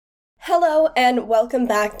Hello and welcome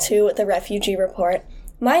back to the Refugee Report.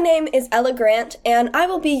 My name is Ella Grant and I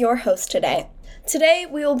will be your host today. Today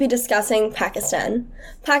we will be discussing Pakistan.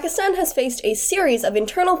 Pakistan has faced a series of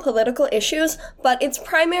internal political issues, but its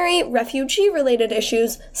primary refugee-related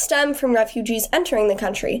issues stem from refugees entering the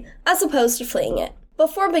country, as opposed to fleeing it.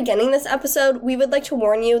 Before beginning this episode, we would like to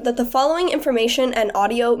warn you that the following information and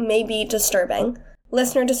audio may be disturbing.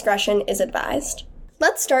 Listener discretion is advised.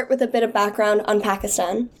 Let's start with a bit of background on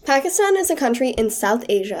Pakistan. Pakistan is a country in South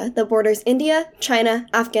Asia that borders India, China,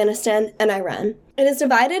 Afghanistan, and Iran. It is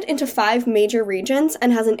divided into 5 major regions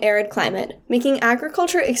and has an arid climate, making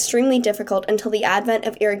agriculture extremely difficult until the advent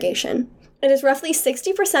of irrigation. It is roughly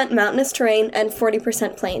 60% mountainous terrain and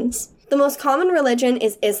 40% plains. The most common religion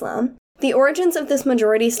is Islam. The origins of this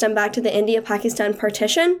majority stem back to the India-Pakistan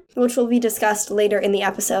partition, which will be discussed later in the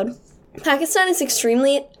episode. Pakistan is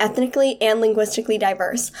extremely ethnically and linguistically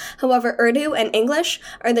diverse. However, Urdu and English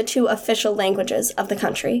are the 2 official languages of the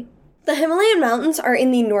country. The Himalayan mountains are in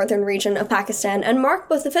the northern region of Pakistan and mark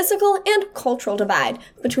both the physical and cultural divide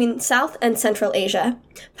between South and Central Asia.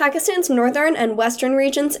 Pakistan's northern and western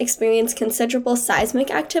regions experience considerable seismic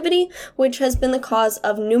activity, which has been the cause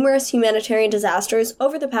of numerous humanitarian disasters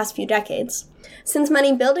over the past few decades. Since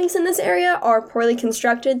many buildings in this area are poorly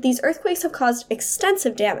constructed, these earthquakes have caused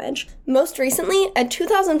extensive damage. Most recently, a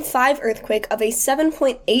 2005 earthquake of a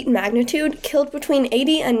 7.8 magnitude killed between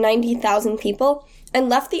 80 and 90,000 people and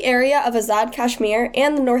left the area of Azad Kashmir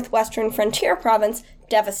and the northwestern frontier province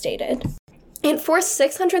devastated. It forced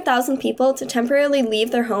 600,000 people to temporarily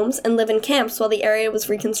leave their homes and live in camps while the area was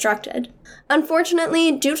reconstructed.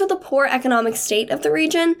 Unfortunately, due to the poor economic state of the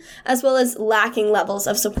region, as well as lacking levels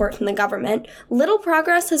of support from the government, little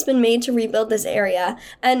progress has been made to rebuild this area,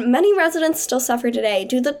 and many residents still suffer today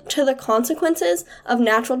due to the consequences of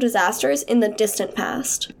natural disasters in the distant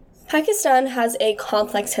past. Pakistan has a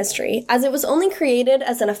complex history, as it was only created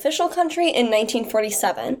as an official country in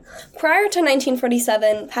 1947. Prior to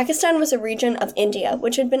 1947, Pakistan was a region of India,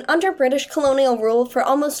 which had been under British colonial rule for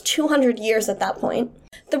almost 200 years at that point.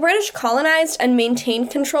 The British colonized and maintained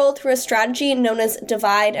control through a strategy known as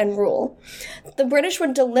divide and rule. The British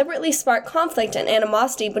would deliberately spark conflict and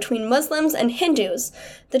animosity between Muslims and Hindus,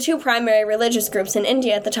 the 2 primary religious groups in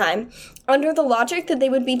India at the time, under the logic that they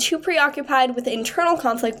would be too preoccupied with internal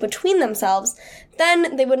conflict between themselves,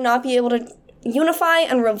 then they would not be able to unify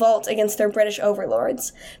and revolt against their British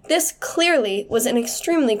overlords. This clearly was an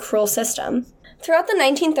extremely cruel system. Throughout the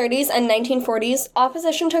 1930s and 1940s,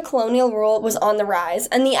 opposition to colonial rule was on the rise,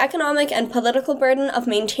 and the economic and political burden of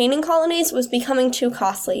maintaining colonies was becoming too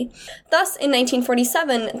costly. Thus, in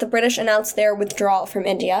 1947, the British announced their withdrawal from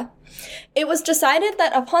India. It was decided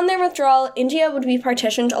that upon their withdrawal, India would be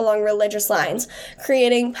partitioned along religious lines,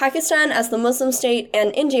 creating Pakistan as the Muslim state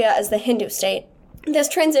and India as the Hindu state. This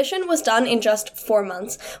transition was done in just 4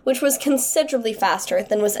 months, which was considerably faster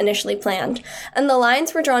than was initially planned, and the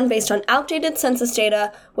lines were drawn based on outdated census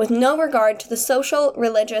data with no regard to the social,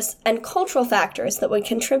 religious, and cultural factors that would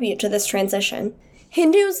contribute to this transition.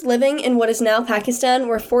 Hindus living in what is now Pakistan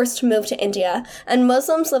were forced to move to India, and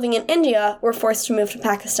Muslims living in India were forced to move to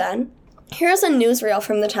Pakistan. Here's a newsreel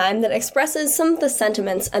from the time that expresses some of the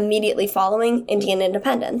sentiments immediately following Indian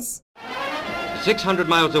independence. 600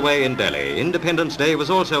 miles away in Delhi, Independence Day was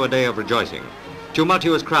also a day of rejoicing.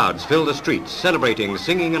 Tumultuous crowds filled the streets, celebrating,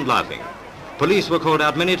 singing and laughing. Police were called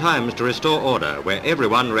out many times to restore order, where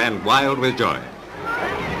everyone ran wild with joy.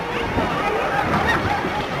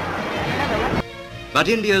 But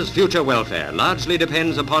India's future welfare largely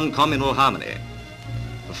depends upon communal harmony.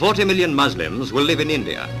 40 million Muslims will live in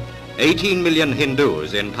India, 18 million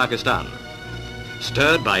Hindus in Pakistan.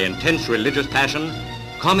 Stirred by intense religious passion,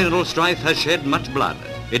 communal strife has shed much blood.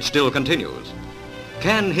 It still continues.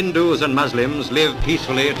 Can Hindus and Muslims live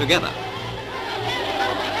peacefully together?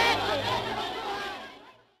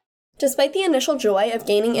 Despite the initial joy of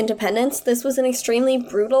gaining independence, this was an extremely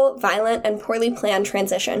brutal, violent, and poorly planned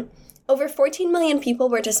transition. Over 14 million people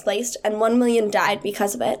were displaced and 1 million died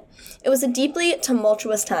because of it. It was a deeply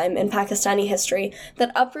tumultuous time in Pakistani history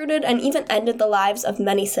that uprooted and even ended the lives of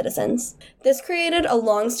many citizens. This created a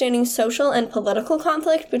long-standing social and political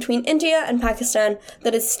conflict between India and Pakistan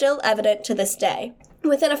that is still evident to this day.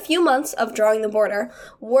 Within a few months of drawing the border,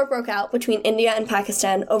 war broke out between India and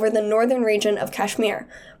Pakistan over the northern region of Kashmir,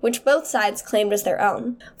 which both sides claimed as their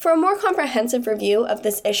own. For a more comprehensive review of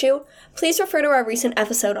this issue, please refer to our recent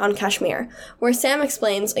episode on Kashmir, where Sam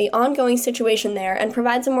explains the ongoing situation there and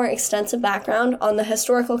provides a more extensive background on the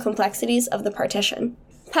historical complexities of the partition.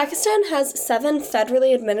 Pakistan has 7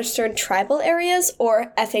 federally administered tribal areas,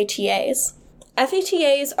 or FATAs.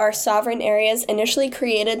 FATAs are sovereign areas initially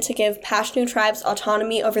created to give Pashto tribes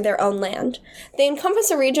autonomy over their own land. They encompass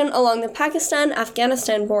a region along the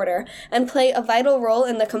Pakistan-Afghanistan border and play a vital role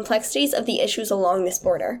in the complexities of the issues along this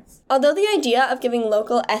border. Although the idea of giving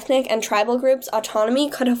local ethnic and tribal groups autonomy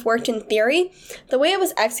could have worked in theory, the way it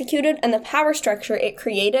was executed and the power structure it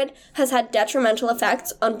created has had detrimental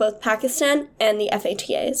effects on both Pakistan and the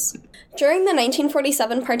FATAs. During the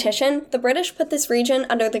 1947 partition, the British put this region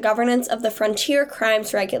under the governance of the Frontier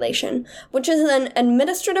Crimes Regulation, which is an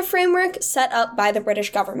administrative framework set up by the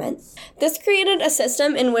British government. This created a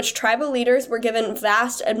system in which tribal leaders were given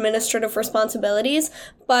vast administrative responsibilities,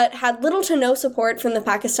 but had little to no support from the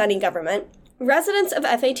Pakistani government. Residents of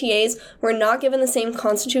FATAs were not given the same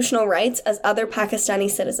constitutional rights as other Pakistani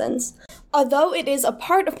citizens. Although it is a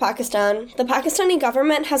part of Pakistan, the Pakistani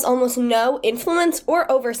government has almost no influence or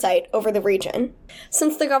oversight over the region.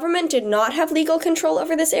 Since the government did not have legal control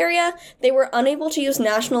over this area, they were unable to use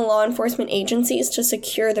national law enforcement agencies to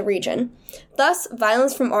secure the region. Thus,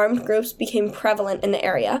 violence from armed groups became prevalent in the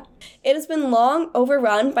area. It has been long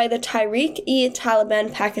overrun by the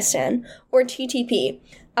Tehreek-e-Taliban Pakistan, or TTP,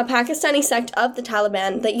 a Pakistani sect of the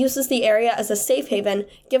Taliban that uses the area as a safe haven,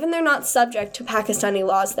 given they're not subject to Pakistani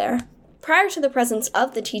laws there. Prior to the presence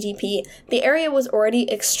of the TTP, the area was already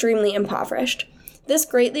extremely impoverished. This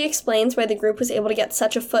greatly explains why the group was able to get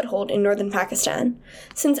such a foothold in northern Pakistan.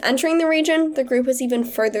 Since entering the region, the group has even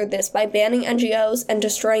furthered this by banning NGOs and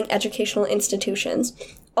destroying educational institutions,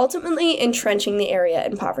 ultimately entrenching the area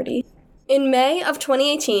in poverty. In May of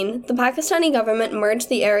 2018, the Pakistani government merged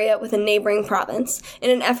the area with a neighboring province in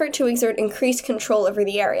an effort to exert increased control over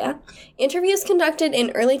the area. Interviews conducted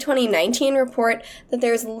in early 2019 report that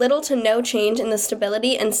there is little to no change in the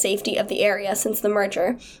stability and safety of the area since the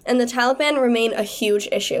merger, and the Taliban remain a huge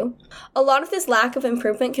issue. A lot of this lack of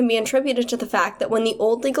improvement can be attributed to the fact that when the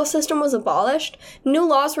old legal system was abolished, new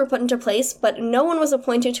laws were put into place, but no one was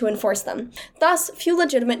appointed to enforce them. Thus, few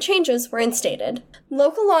legitimate changes were instated.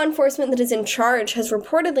 Local law enforcement that is in charge has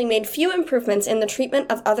reportedly made few improvements in the treatment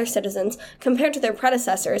of other citizens compared to their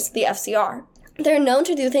predecessors, the FCR. They are known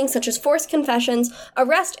to do things such as force confessions,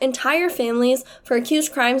 arrest entire families for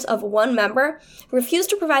accused crimes of one member, refuse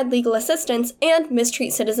to provide legal assistance, and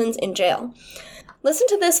mistreat citizens in jail. Listen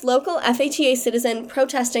to this local FATA citizen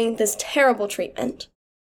protesting this terrible treatment.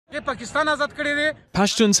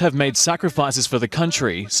 Pashtuns have made sacrifices for the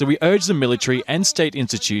country, so we urge the military and state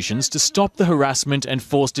institutions to stop the harassment and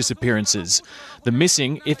forced disappearances. The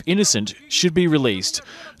missing, if innocent, should be released.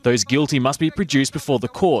 Those guilty must be produced before the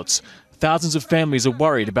courts. Thousands of families are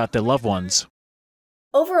worried about their loved ones.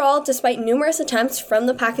 Overall, despite numerous attempts from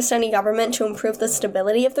the Pakistani government to improve the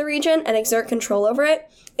stability of the region and exert control over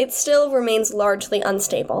it, it still remains largely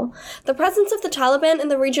unstable. The presence of the Taliban in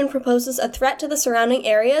the region proposes a threat to the surrounding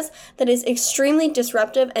areas that is extremely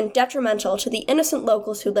disruptive and detrimental to the innocent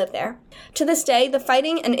locals who live there. To this day, the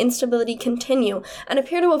fighting and instability continue and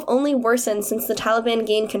appear to have only worsened since the Taliban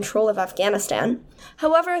gained control of Afghanistan.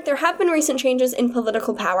 However, there have been recent changes in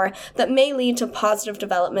political power that may lead to positive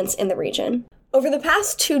developments in the region. Over the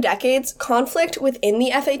past 2 decades, conflict within the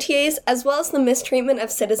FATAs, as well as the mistreatment of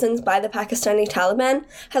citizens by the Pakistani Taliban,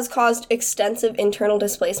 has caused extensive internal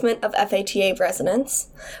displacement of FATA residents.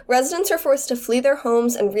 Residents are forced to flee their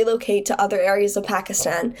homes and relocate to other areas of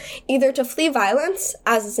Pakistan, either to flee violence,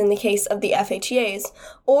 as is in the case of the FATAs,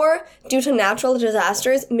 or due to natural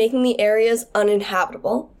disasters making the areas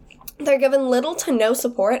uninhabitable. They're given little to no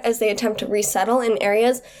support as they attempt to resettle in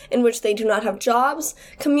areas in which they do not have jobs,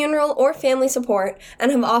 communal or family support,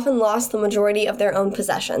 and have often lost the majority of their own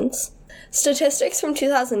possessions. Statistics from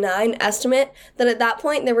 2009 estimate that at that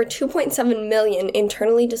point there were 2.7 million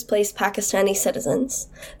internally displaced Pakistani citizens.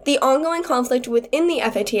 The ongoing conflict within the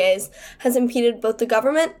FATAs has impeded both the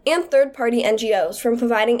government and third-party NGOs from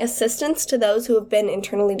providing assistance to those who have been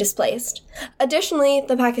internally displaced. Additionally,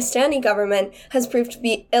 the Pakistani government has proved to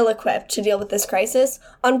be ill-equipped to deal with this crisis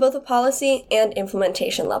on both a policy and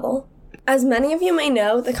implementation level. As many of you may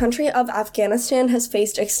know, the country of Afghanistan has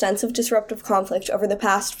faced extensive disruptive conflict over the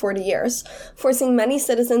past 40 years, forcing many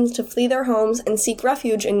citizens to flee their homes and seek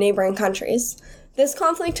refuge in neighboring countries. This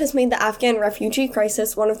conflict has made the Afghan refugee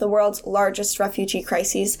crisis one of the world's largest refugee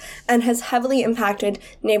crises and has heavily impacted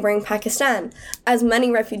neighboring Pakistan, as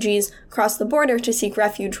many refugees cross the border to seek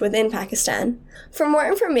refuge within Pakistan. For more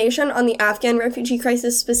information on the Afghan refugee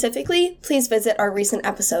crisis specifically, please visit our recent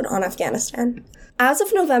episode on Afghanistan. As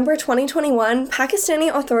of November 2021,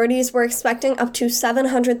 Pakistani authorities were expecting up to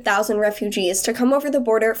 700,000 refugees to come over the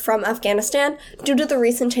border from Afghanistan due to the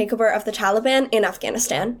recent takeover of the Taliban in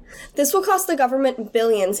Afghanistan. This will cost the government government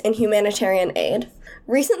billions in humanitarian aid.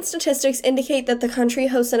 Recent statistics indicate that the country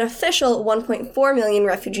hosts an official 1.4 million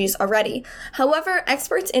refugees already. However,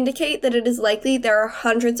 experts indicate that it is likely there are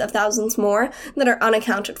hundreds of thousands more that are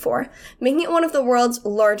unaccounted for, making it one of the world's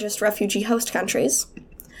largest refugee host countries.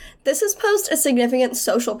 This has posed a significant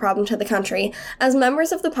social problem to the country, as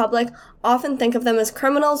members of the public often think of them as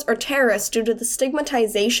criminals or terrorists due to the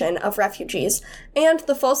stigmatization of refugees, and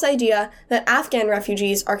the false idea that Afghan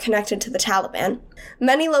refugees are connected to the Taliban.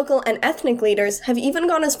 Many local and ethnic leaders have even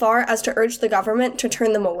gone as far as to urge the government to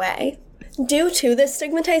turn them away. Due to this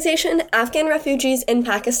stigmatization, Afghan refugees in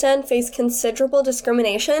Pakistan face considerable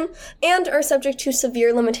discrimination and are subject to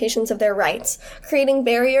severe limitations of their rights, creating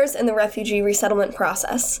barriers in the refugee resettlement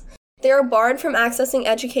process. They are barred from accessing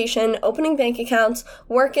education, opening bank accounts,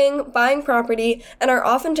 working, buying property, and are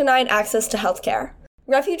often denied access to healthcare.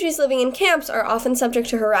 Refugees living in camps are often subject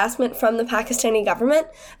to harassment from the Pakistani government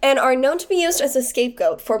and are known to be used as a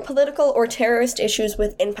scapegoat for political or terrorist issues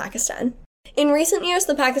within Pakistan. In recent years,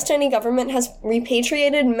 the Pakistani government has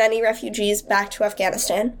repatriated many refugees back to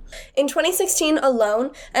Afghanistan. In 2016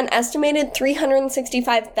 alone, an estimated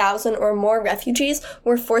 365,000 or more refugees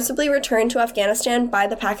were forcibly returned to Afghanistan by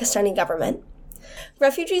the Pakistani government.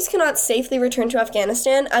 Refugees cannot safely return to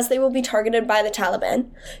Afghanistan as they will be targeted by the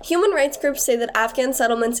Taliban. Human rights groups say that Afghan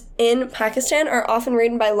settlements in Pakistan are often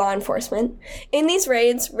raided by law enforcement. In these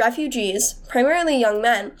raids, refugees, primarily young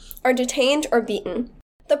men, are detained or beaten.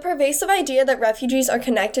 The pervasive idea that refugees are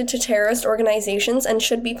connected to terrorist organizations and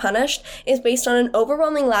should be punished is based on an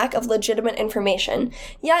overwhelming lack of legitimate information,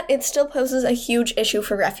 yet it still poses a huge issue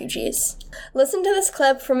for refugees. Listen to this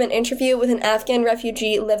clip from an interview with an Afghan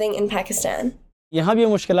refugee living in Pakistan. We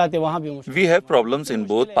have problems in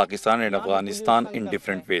both Pakistan and Afghanistan in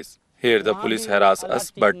different ways. Here the police harass us,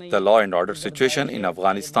 but the law and order situation in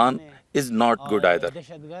Afghanistan is not good either.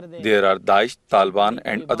 There are Daesh, Taliban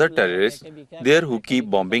and other terrorists there who keep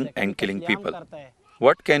bombing and killing people.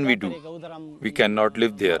 What can we do? We cannot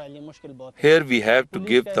live there. Here we have to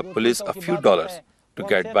give the police a few dollars to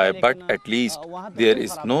get by, but at least there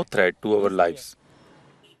is no threat to our lives.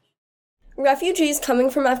 Refugees coming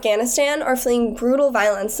from Afghanistan are fleeing brutal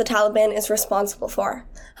violence the Taliban is responsible for.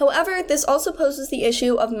 However, this also poses the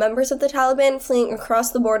issue of members of the Taliban fleeing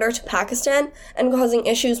across the border to Pakistan and causing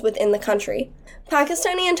issues within the country.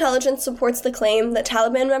 Pakistani intelligence supports the claim that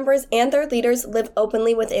Taliban members and their leaders live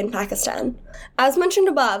openly within Pakistan. As mentioned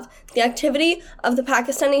above, the activity of the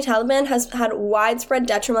Pakistani Taliban has had widespread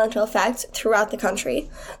detrimental effects throughout the country.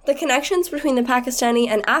 The connections between the Pakistani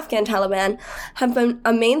and Afghan Taliban have been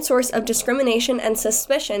a main source of discrimination and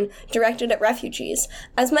suspicion directed at refugees,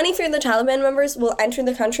 as many fear the Taliban members will enter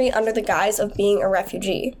the country under the guise of being a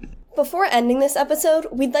refugee. Before ending this episode,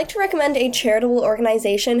 we'd like to recommend a charitable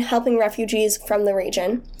organization helping refugees from the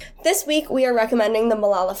region. This week, we are recommending the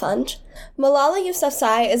Malala Fund. Malala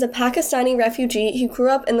Yousafzai is a Pakistani refugee who grew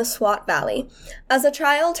up in the Swat Valley. As a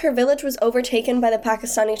child, her village was overtaken by the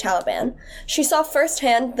Pakistani Taliban. She saw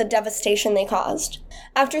firsthand the devastation they caused.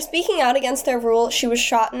 After speaking out against their rule, she was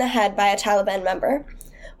shot in the head by a Taliban member.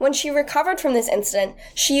 When she recovered from this incident,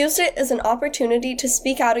 she used it as an opportunity to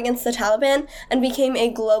speak out against the Taliban and became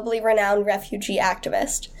a globally renowned refugee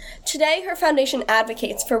activist. Today, her foundation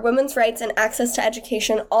advocates for women's rights and access to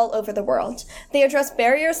education all over the world. They address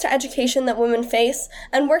barriers to education that women face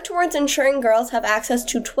and work towards ensuring girls have access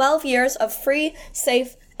to 12 years of free,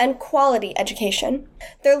 safe, and quality education.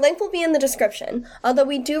 Their link will be in the description. Although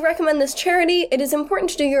we do recommend this charity, it is important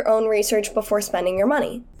to do your own research before spending your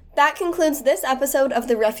money. That concludes this episode of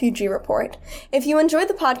the Refugee Report. If you enjoyed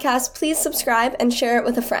the podcast, please subscribe and share it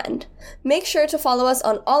with a friend. Make sure to follow us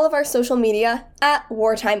on all of our social media at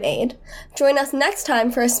Wartime Aid. Join us next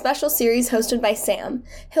time for a special series hosted by Sam.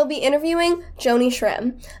 He'll be interviewing Joni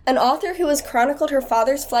Shrim, an author who has chronicled her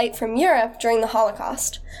father's flight from Europe during the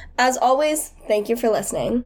Holocaust. As always, thank you for listening.